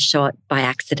of got a shot by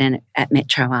accident at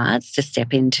Metro Arts to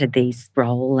step into this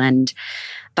role,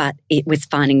 but it was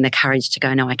finding the courage to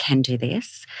go, no, I can do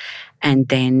this, and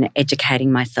then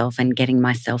educating myself and getting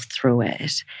myself through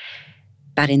it.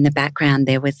 But in the background,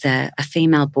 there was a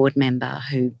female board member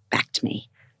who backed me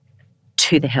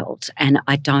to the hilt, and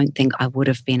I don't think I would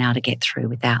have been able to get through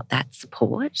without that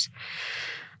support.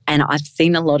 And I've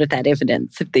seen a lot of that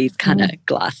evidence of these kind of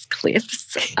glass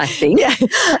cliffs, I think. Yeah.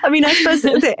 I mean, I suppose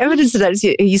the evidence of that is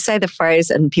you say the phrase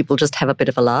and people just have a bit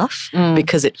of a laugh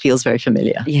because it feels very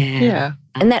familiar. Yeah.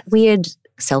 And that weird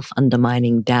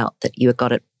self-undermining doubt that you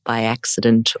got it by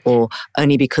accident or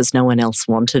only because no one else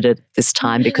wanted it this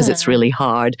time because it's really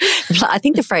hard. I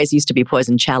think the phrase used to be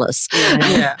poison chalice.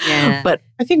 Yeah. But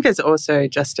I think there's also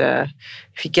just if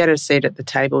you get a seat at the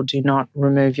table, do not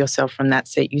remove yourself from that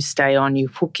seat. You stay on, you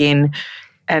hook in,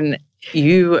 and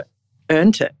you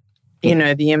earned it. You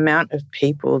know, the amount of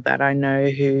people that I know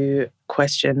who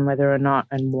question whether or not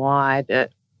and why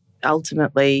that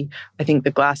ultimately, I think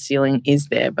the glass ceiling is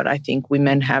there, but I think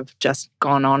women have just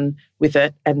gone on with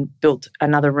it and built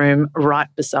another room right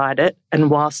beside it. And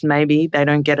whilst maybe they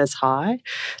don't get as high,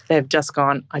 they've just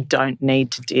gone, I don't need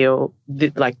to deal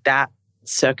like that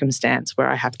circumstance where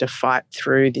I have to fight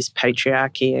through this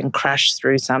patriarchy and crash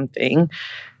through something.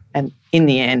 And in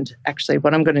the end, actually,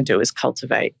 what I'm going to do is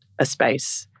cultivate a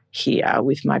space here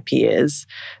with my peers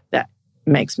that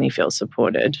makes me feel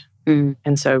supported.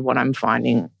 And so what I'm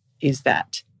finding is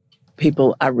that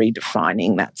people are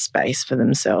redefining that space for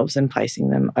themselves and placing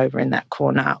them over in that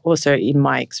corner. Also, in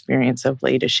my experience of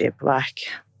leadership, like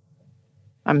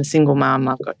I'm a single mum,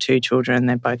 I've got 2 children,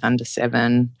 they're both under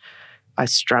 7. I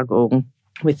struggle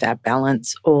with that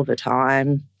balance all the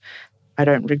time. I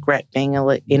don't regret being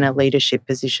in a leadership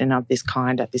position of this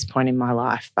kind at this point in my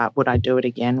life, but would I do it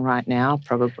again right now?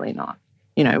 Probably not.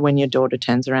 You know, when your daughter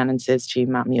turns around and says to you,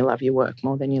 Mum, you love your work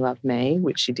more than you love me,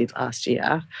 which she did last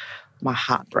year, my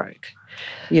heart broke.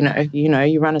 You know,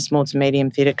 you run a small to medium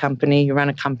theatre company, you run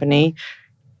a company,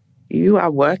 you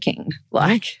are working.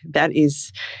 Like that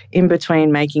is in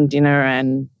between making dinner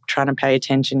and trying to pay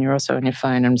attention. You're also on your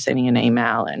phone and sending an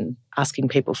email and asking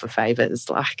people for favours.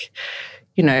 Like,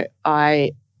 you know,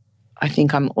 I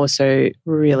think I'm also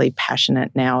really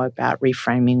passionate now about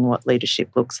reframing what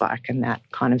leadership looks like and that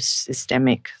kind of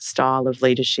systemic style of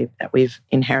leadership that we've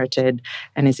inherited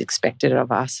and is expected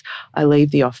of us. I leave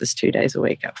the office 2 days a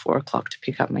week at 4:00 to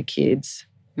pick up my kids.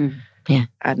 Yeah.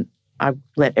 And I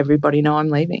let everybody know I'm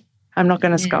leaving. I'm not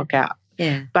going to skulk out.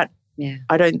 Yeah. But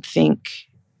I don't think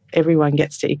everyone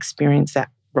gets to experience that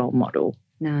role model.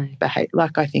 No.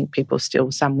 Like I think people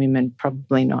still, some women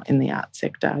probably not in the art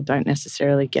sector, don't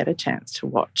necessarily get a chance to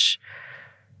watch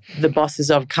the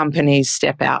bosses of companies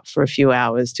step out for a few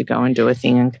hours to go and do a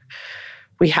thing. And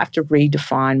we have to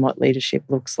redefine what leadership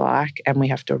looks like and we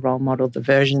have to role model the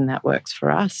version that works for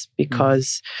us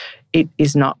because it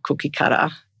is not cookie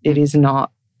cutter. It is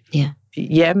not.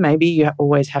 Yeah, maybe you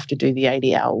always have to do the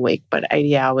 80-hour week, but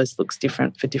 80 hours looks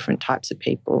different for different types of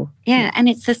people. Yeah, and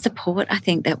it's the support I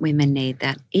think that women need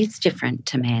that is different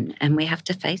to men, and we have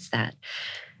to face that.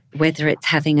 Whether it's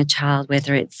having a child,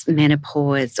 whether it's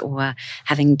menopause or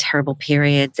having terrible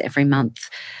periods every month,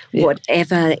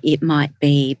 whatever it might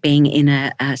be, being in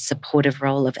a supportive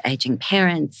role of ageing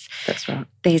parents. That's right.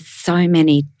 There's so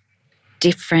many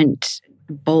different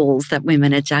balls that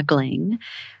women are juggling.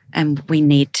 And we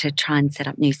need to try and set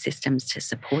up new systems to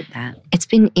support that. It's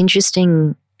been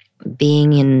interesting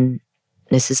being in,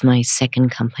 this is my second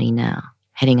company now,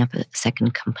 heading up a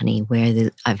second company where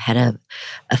I've had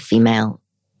a female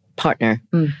partner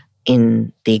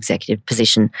in the executive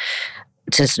position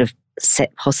to sort of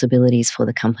set possibilities for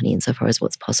the company insofar as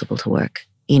what's possible to work.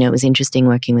 You know, it was interesting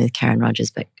working with Karen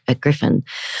Rogers at Griffin,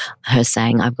 her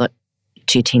saying, I've got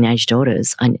 2 teenage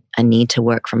daughters. I need to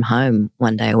work from home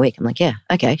 1 day a week. I'm like, yeah,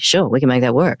 okay, sure, we can make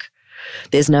that work.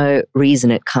 There's no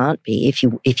reason it can't be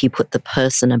if you put the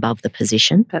person above the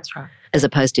position. That's right. As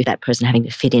opposed to that person having to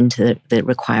fit into the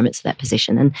requirements of that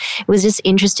position. And it was just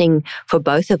interesting for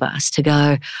both of us to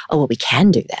go, oh, well, we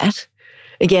can do that.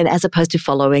 Again, as opposed to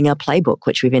following a playbook,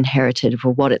 which we've inherited for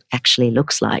what it actually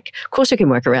looks like. Of course we can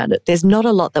work around it. There's not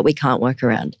a lot that we can't work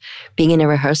around. Being in a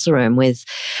rehearsal room with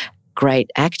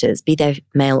great actors, be they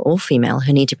male or female,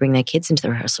 who need to bring their kids into the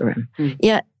rehearsal room.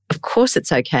 Yeah, of course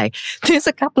it's okay. There's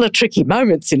a couple of tricky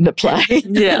moments in the play.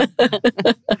 Yeah.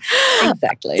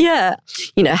 Exactly. Yeah.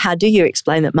 You know, how do you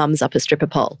explain that mum's up a stripper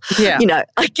pole? Yeah. You know,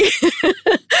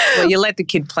 Well, you let the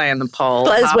kid play on the pole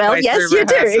as well. halfway Yes, through you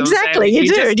do. rehearsals, Exactly. and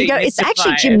You do. just And you go, it's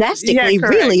actually demystify it. gymnastically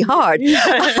really hard.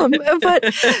 Yeah.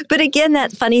 But again,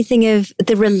 that funny thing of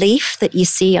the relief that you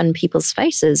see on people's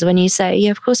faces when you say,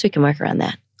 yeah, of course we can work around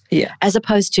that. Yeah. As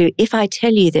opposed to, if I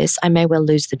tell you this, I may well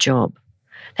lose the job.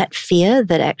 That fear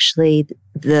that actually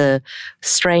the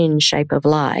strange shape of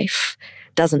life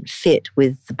doesn't fit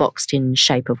with the boxed in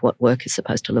shape of what work is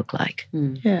supposed to look like.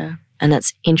 Yeah. And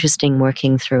that's interesting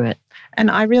working through it. And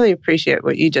I really appreciate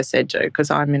what you just said, Jo, because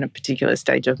I'm in a particular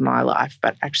stage of my life,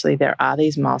 but actually there are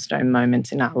these milestone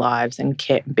moments in our lives, and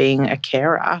being a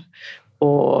carer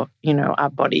or, you know, our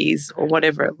bodies or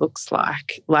whatever it looks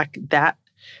like that,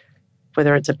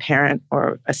 whether it's a parent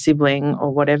or a sibling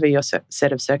or whatever your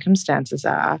set of circumstances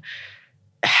are,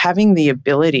 having the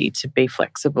ability to be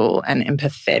flexible and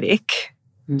empathetic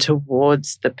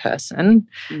towards the person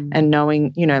and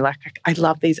knowing, you know, like I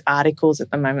love these articles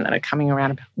at the moment that are coming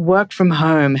around about work from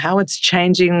home, how it's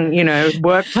changing, you know,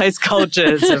 workplace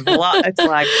cultures. It's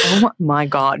like, oh my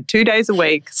God, 2 days a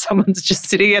week, someone's just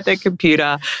sitting at their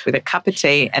computer with a cup of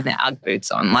tea and their Ugg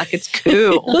boots on. Like, it's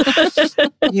cool,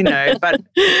 you know. But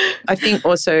I think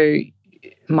also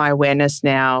my awareness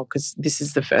now, because this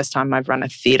is the first time I've run a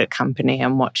theatre company,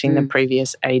 I'm watching the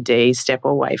previous AD step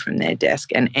away from their desk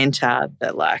and enter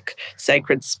the like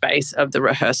sacred space of the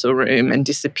rehearsal room and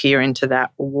disappear into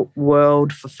that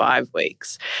world for 5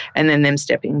 weeks, and then them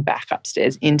stepping back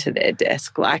upstairs into their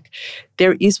desk. Like,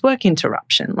 there is work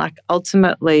interruption. Like,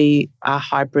 ultimately, our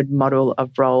hybrid model of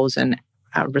roles and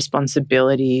our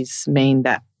responsibilities mean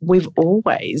that we've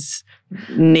always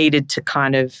needed to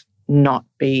kind of not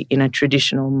be in a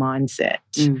traditional mindset.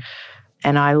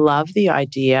 And I love the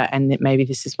idea, and that maybe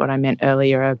this is what I meant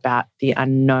earlier about the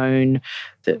unknown,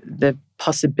 the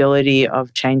possibility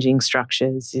of changing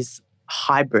structures is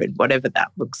hybrid, whatever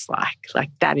that looks like. Like,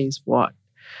 that is what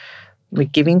we're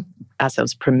giving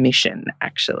ourselves permission,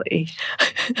 actually.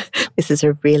 This is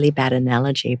a really bad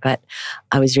analogy, but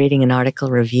I was reading an article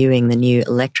reviewing the new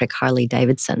electric Harley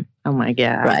Davidson. Oh my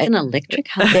God. Right. An electric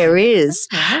car. There is.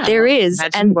 Wow. There is.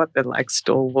 Imagine what the like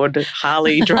stalwart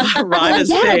Harley riders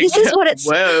think. This is what it's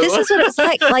Whoa. This is what it's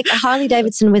like a Harley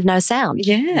Davidson with no sound.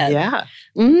 Yeah. Yeah.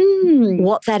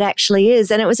 What that actually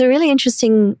is. And it was a really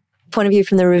interesting point of view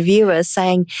from the reviewer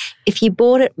saying, if you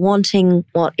bought it wanting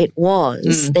what it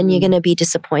was, then you're going to be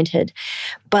disappointed.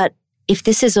 But if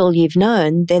this is all you've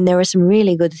known, then there are some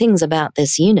really good things about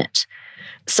this unit.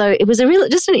 So it was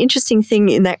just an interesting thing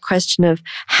in that question of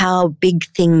how big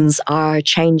things are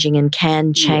changing and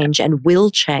can change and will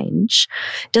change.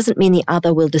 Doesn't mean the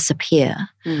other will disappear,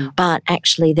 but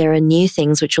actually there are new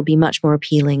things which will be much more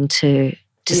appealing to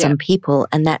some people,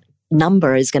 and that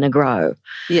number is going to grow.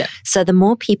 Yeah. So the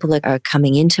more people are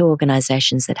coming into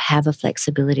organizations that have a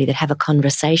flexibility, that have a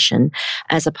conversation,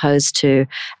 as opposed to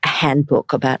a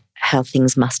handbook about how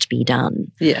things must be done.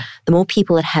 Yeah. The more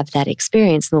people that have that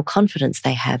experience, the more confidence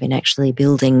they have in actually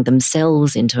building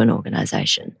themselves into an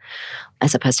organization,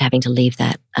 as opposed to having to leave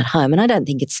that at home. And I don't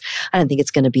think it's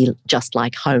going to be just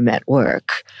like home at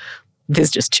work.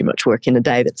 There's just too much work in a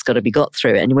day that's got to be got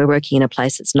through. And we're working in a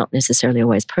place that's not necessarily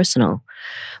always personal.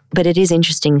 But it is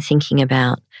interesting thinking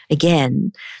about,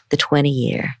 again, the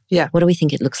 20-year. Yeah. What do we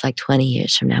think it looks like 20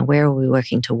 years from now? Where are we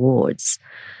working towards?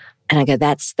 And I go,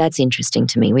 that's interesting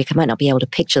to me. We might not be able to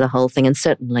picture the whole thing. And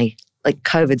certainly, like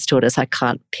COVID's taught us, I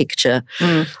can't picture,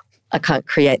 I can't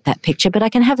create that picture, but I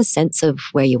can have a sense of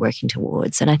where you're working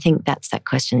towards. And I think that's that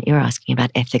question that you're asking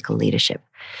about ethical leadership.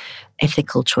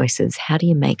 Ethical choices. How do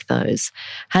you make those?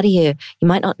 How do you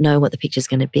might not know what the picture is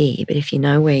going to be, but if you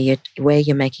know where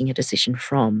you're making a decision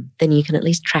from, then you can at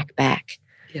least track back.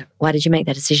 Yeah. Why did you make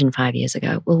that decision 5 years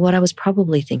ago? Well, what I was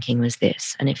probably thinking was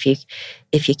this. And if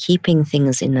you're keeping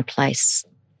things in the place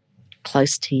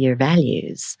close to your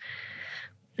values,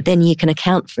 then you can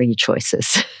account for your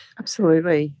choices.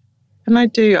 Absolutely. And I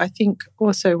think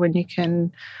also when you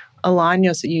can align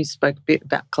you spoke a bit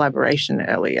about collaboration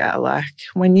earlier, like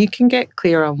when you can get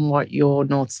clear on what your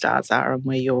North Stars are and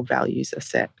where your values are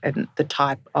set and the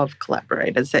type of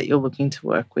collaborators that you're looking to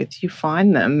work with, you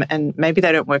find them, and maybe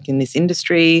they don't work in this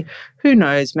industry, who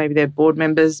knows, maybe they're board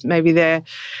members, maybe they're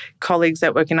colleagues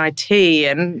that work in IT,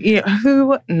 and you know,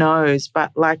 who knows,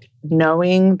 but like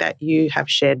knowing that you have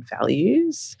shared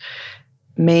values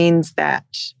means that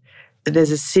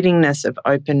there's a sittingness of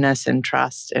openness and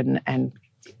trust and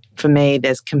for me,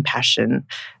 there's compassion,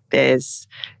 there's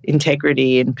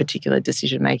integrity in particular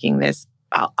decision-making, there's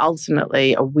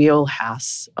ultimately a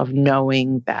wheelhouse of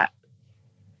knowing that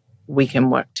we can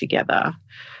work together,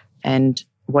 and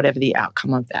whatever the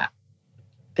outcome of that,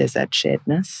 there's that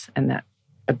sharedness and that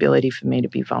ability for me to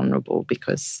be vulnerable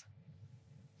because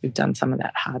we've done some of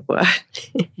that hard work.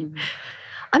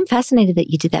 I'm fascinated that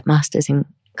you did that master's in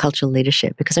cultural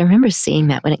leadership, because I remember seeing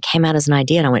that when it came out as an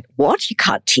idea and I went, what? You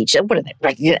can't teach it? What are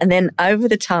they? And then over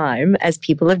the time, as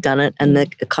people have done it and the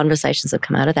conversations have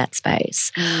come out of that space,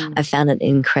 I've found it an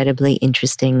incredibly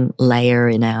interesting layer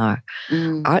in our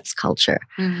arts culture.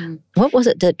 What was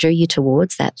it that drew you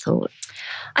towards that thought?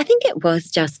 I think it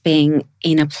was just being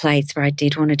in a place where I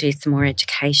did want to do some more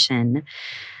education,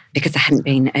 because I hadn't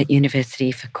been at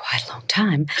university for quite a long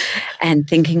time, and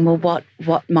thinking, well,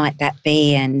 what might that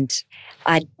be? And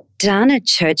I'd done a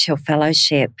Churchill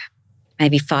Fellowship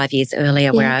maybe 5 years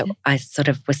earlier where I sort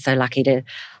of was so lucky to,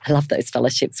 I love those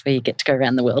fellowships where you get to go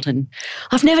around the world, and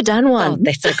I've never done one. Oh,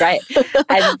 they're so great.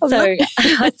 And so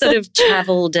I sort of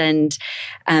travelled, and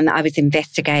I was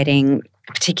investigating,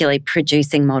 particularly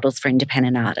producing models for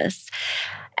independent artists.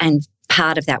 And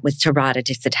part of that was to write a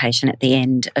dissertation at the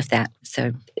end of that.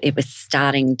 So it was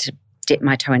starting to dip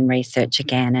my toe in research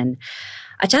again. And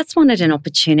I just wanted an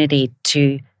opportunity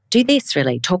to do this,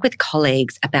 really, talk with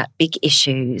colleagues about big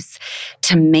issues,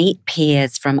 to meet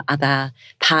peers from other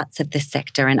parts of the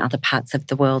sector and other parts of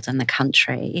the world and the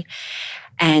country,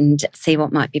 and see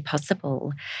what might be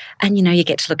possible. And, you know, you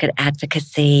get to look at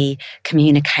advocacy,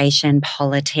 communication,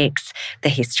 politics, the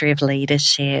history of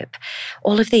leadership,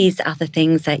 all of these other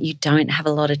things that you don't have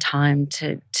a lot of time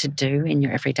to do in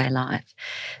your everyday life.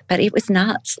 But it was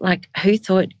nuts. Like, who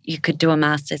thought you could do a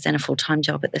master's and a full-time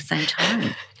job at the same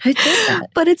time? Who thought that?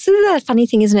 But it's a funny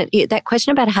thing, isn't it? That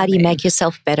question about how do you make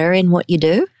yourself better in what you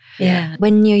do? Yeah.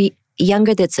 When you're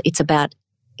younger, it's about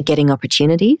getting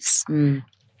opportunities.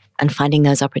 And finding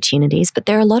those opportunities. But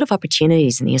there are a lot of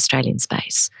opportunities in the Australian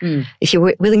space. If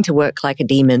you're willing to work like a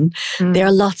demon, there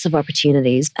are lots of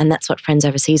opportunities. And that's what friends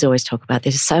overseas always talk about.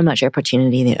 There's so much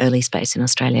opportunity in the early space in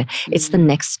Australia. It's the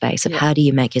next space of how do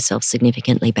you make yourself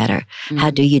significantly better?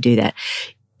 How do you do that?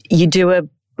 You do a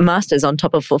master's on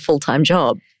top of a full-time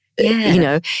job. Yeah. You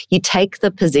know, you take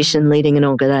the position leading an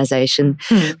organisation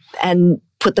and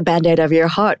put the Band-Aid over your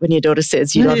heart when your daughter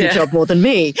says you love your job more than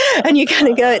me. And you kind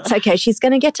of go, it's okay. She's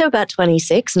going to get to about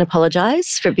 26 and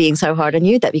apologise for being so hard on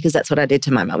you. Because that's what I did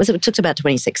to my mum. It took to about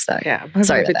 26 though. Yeah, I'm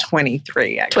sorry for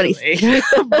 23 actually.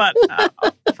 But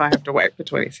if I have to wait for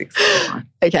 26, it's fine.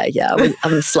 Okay, yeah,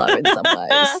 I'm slow in some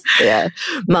ways. Yeah,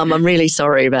 Mum, I'm really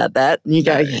sorry about that. And you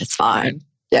go, yeah, it's fine.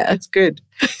 Yeah, it's good.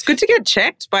 It's good to get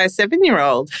checked by a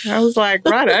 7-year-old. I was like,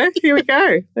 righto, here we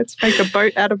go. Let's make a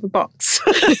boat out of a box.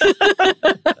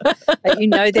 But you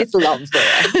know there's love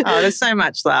there. Oh, there's so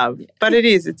much love. But it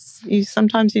is.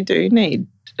 Sometimes you do need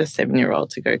a 7-year-old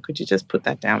to go, could you just put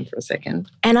that down for a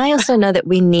second? And I also know that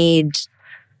we need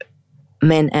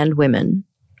men and women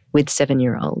with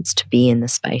 7-year-olds to be in the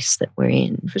space that we're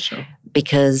in. For sure.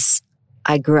 Because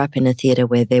I grew up in a theatre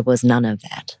where there was none of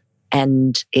that.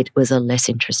 And it was a less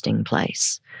interesting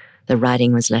place. The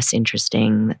writing was less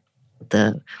interesting.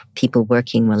 The people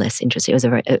working were less interesting. It was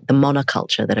the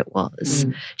monoculture that it was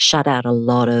shut out a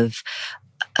lot of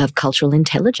cultural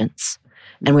intelligence.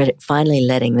 And we're finally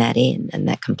letting that in and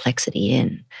that complexity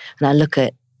in. And I look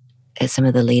at some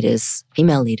of the leaders,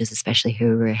 female leaders especially,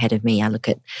 who were ahead of me. I look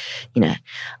at,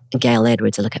 Gail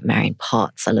Edwards. I look at Marion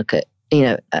Potts. I look at,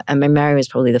 I mean, Mary was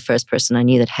probably the first person I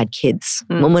knew that had kids,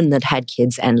 woman that had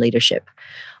kids and leadership.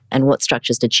 And what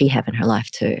structures did she have in her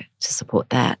life to support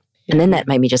that? Yeah. And then that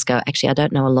made me just go, actually, I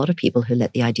don't know a lot of people who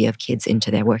let the idea of kids into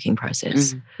their working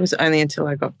process. It was only until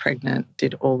I got pregnant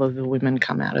did all of the women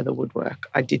come out of the woodwork.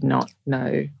 I did not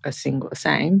know a single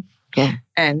same. Yeah.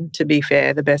 And to be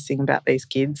fair, the best thing about these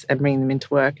kids and bringing them into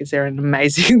work is they're an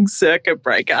amazing circuit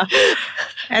breaker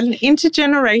and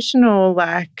intergenerational,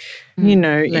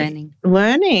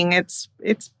 learning. It's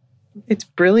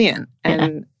brilliant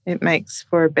and it makes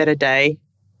for a better day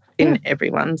in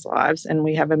everyone's lives. And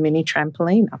we have a mini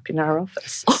trampoline up in our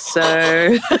office.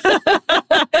 So,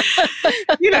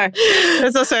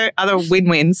 there's also other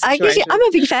win-wins. I'm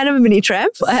a big fan of a mini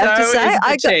tramp, I have to say.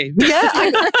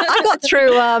 I got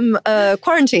through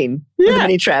quarantine with a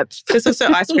mini tramp. There's also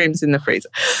ice creams in the freezer.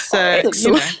 So,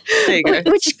 there you go.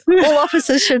 Which all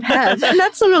officers should have. And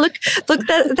that's sort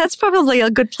of, that's probably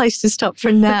a good place to stop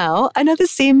for now. I know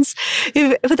this seems,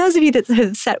 for those of you that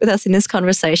have sat with us in this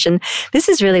conversation, this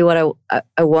is really what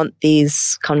I want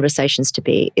these conversations to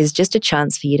be, is just a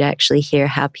chance for you to actually hear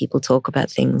how people talk about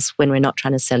about things when we're not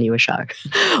trying to sell you a show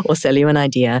or sell you an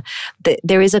idea.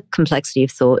 There is a complexity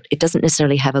of thought. It doesn't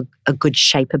necessarily have a good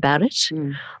shape about it,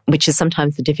 which is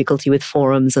sometimes the difficulty with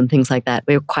forums and things like that.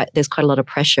 There's quite a lot of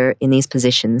pressure in these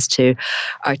positions to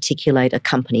articulate a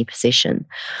company position.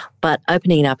 But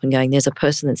opening it up and going, there's a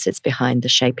person that sits behind the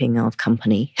shaping of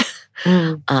company.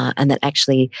 And that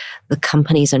actually the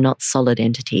companies are not solid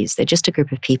entities. They're just a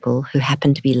group of people who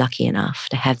happen to be lucky enough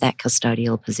to have that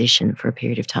custodial position for a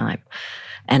period of time.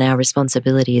 And our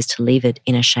responsibility is to leave it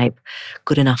in a shape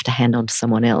good enough to hand on to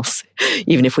someone else,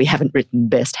 even if we haven't written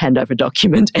best handover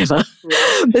document ever.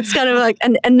 It's kind of like,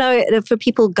 and know for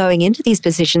people going into these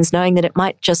positions, knowing that it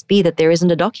might just be that there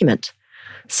isn't a document.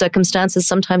 Circumstances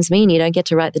sometimes mean you don't get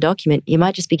to write the document. You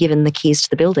might just be given the keys to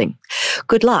the building.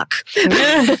 Good luck.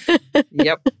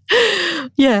 Yep.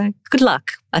 Yeah, good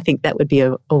luck. I think that would be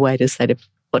a way to say to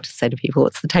people.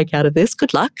 What's the take out of this?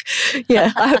 Good luck.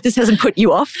 Yeah, I hope this hasn't put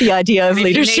you off the idea of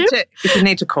leadership. If you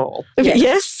need to call.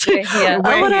 Yes.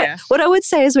 What I would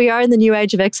say is we are in the new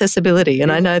age of accessibility,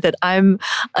 and I know that I'm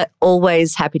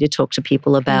always happy to talk to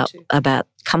people about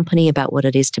company, about what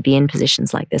it is to be in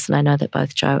positions like this. And I know that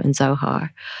both Jo and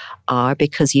Zohar are,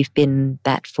 because you've been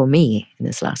that for me in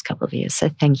this last couple of years. So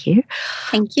thank you.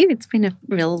 Thank you. It's been a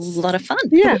real lot of fun.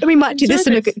 Yeah, we might do this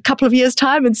in a couple of years'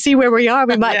 time and see where we are.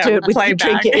 We might do it with a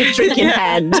drink in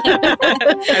hand.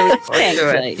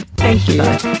 Thank you.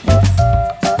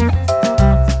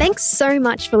 Thanks so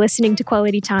much for listening to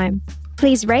Quality Time.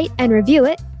 Please rate and review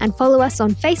it, and follow us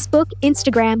on Facebook,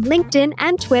 Instagram, LinkedIn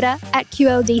and Twitter at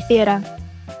QLD Theatre.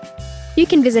 You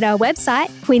can visit our website,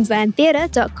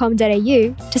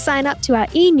 queenslandtheatre.com.au, to sign up to our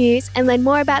e-news and learn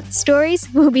more about the stories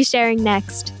we'll be sharing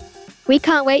next. We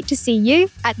can't wait to see you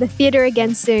at the theatre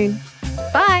again soon.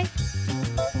 Bye!